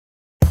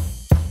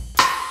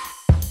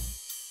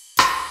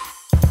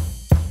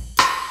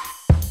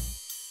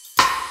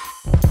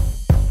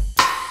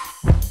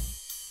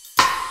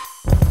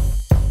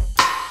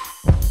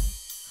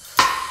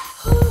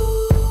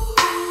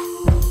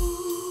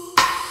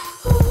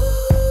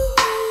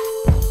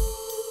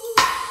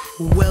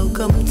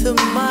Welcome to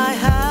my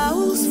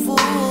house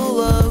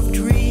full of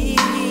dreams.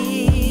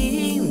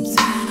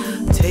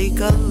 Take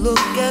a look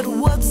at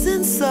what's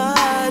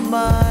inside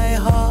my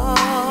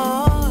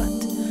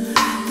heart.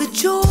 The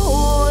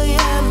joy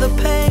and the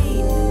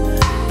pain,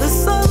 the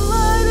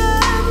sunlight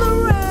and the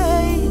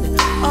rain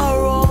are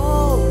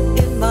all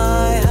in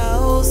my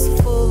house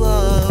full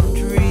of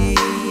dreams.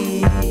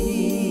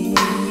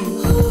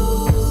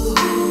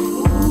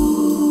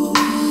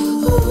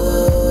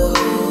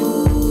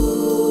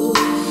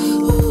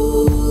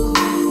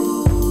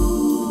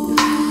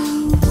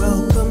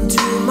 Welcome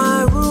to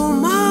my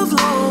room of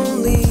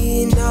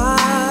lonely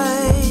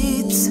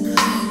nights,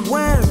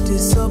 where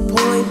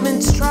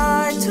disappointments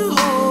try to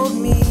hold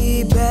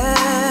me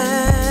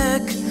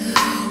back.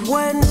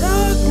 When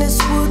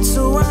darkness would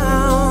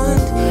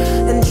surround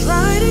and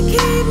try to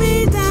keep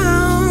me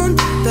down,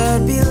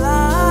 there'd be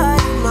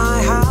light in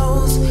my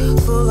house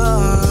full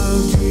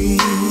of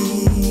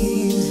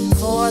dreams.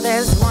 For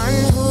there's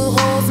one who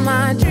holds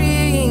my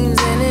dreams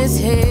in his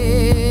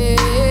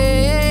hands,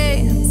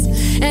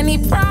 and he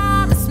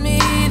promised me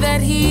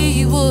that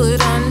he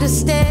would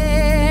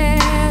understand.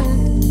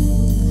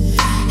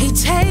 He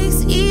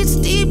takes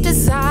each deep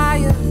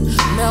desire,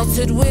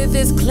 melted with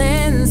his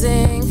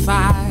cleansing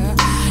fire,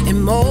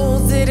 and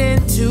molds it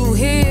into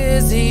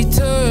his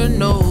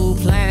eternal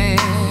plan.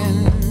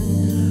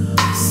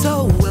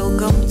 So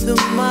welcome to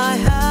my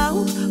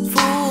house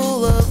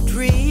full of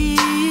dreams.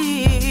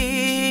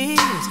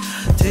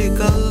 Take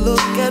a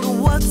look at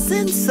what's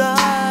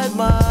inside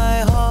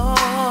my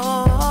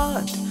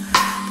heart.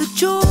 The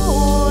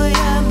joy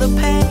and the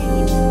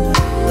pain,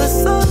 the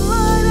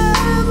sunlight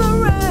and the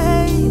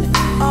rain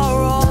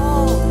are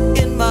all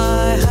in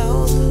my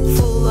house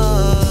full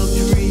of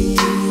dreams.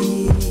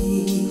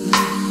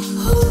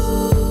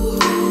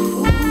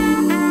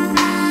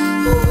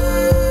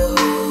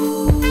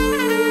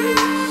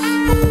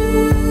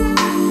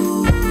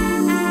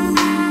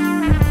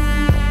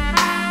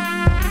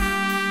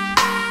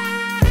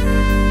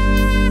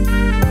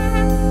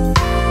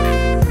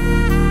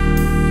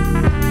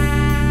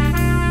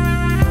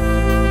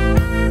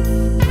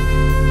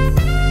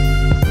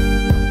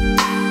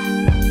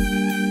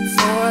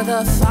 For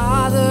the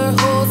Father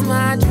holds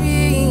my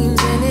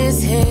dreams in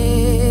his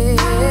hands,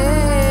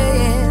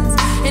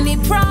 and he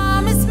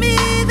promised me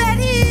that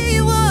he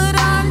would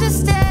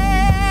understand.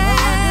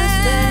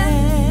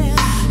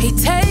 He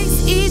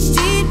takes each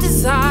deep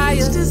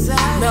desire,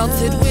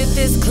 melted with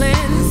his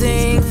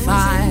cleansing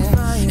fire,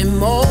 and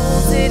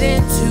molds it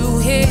into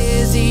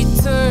his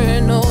eternal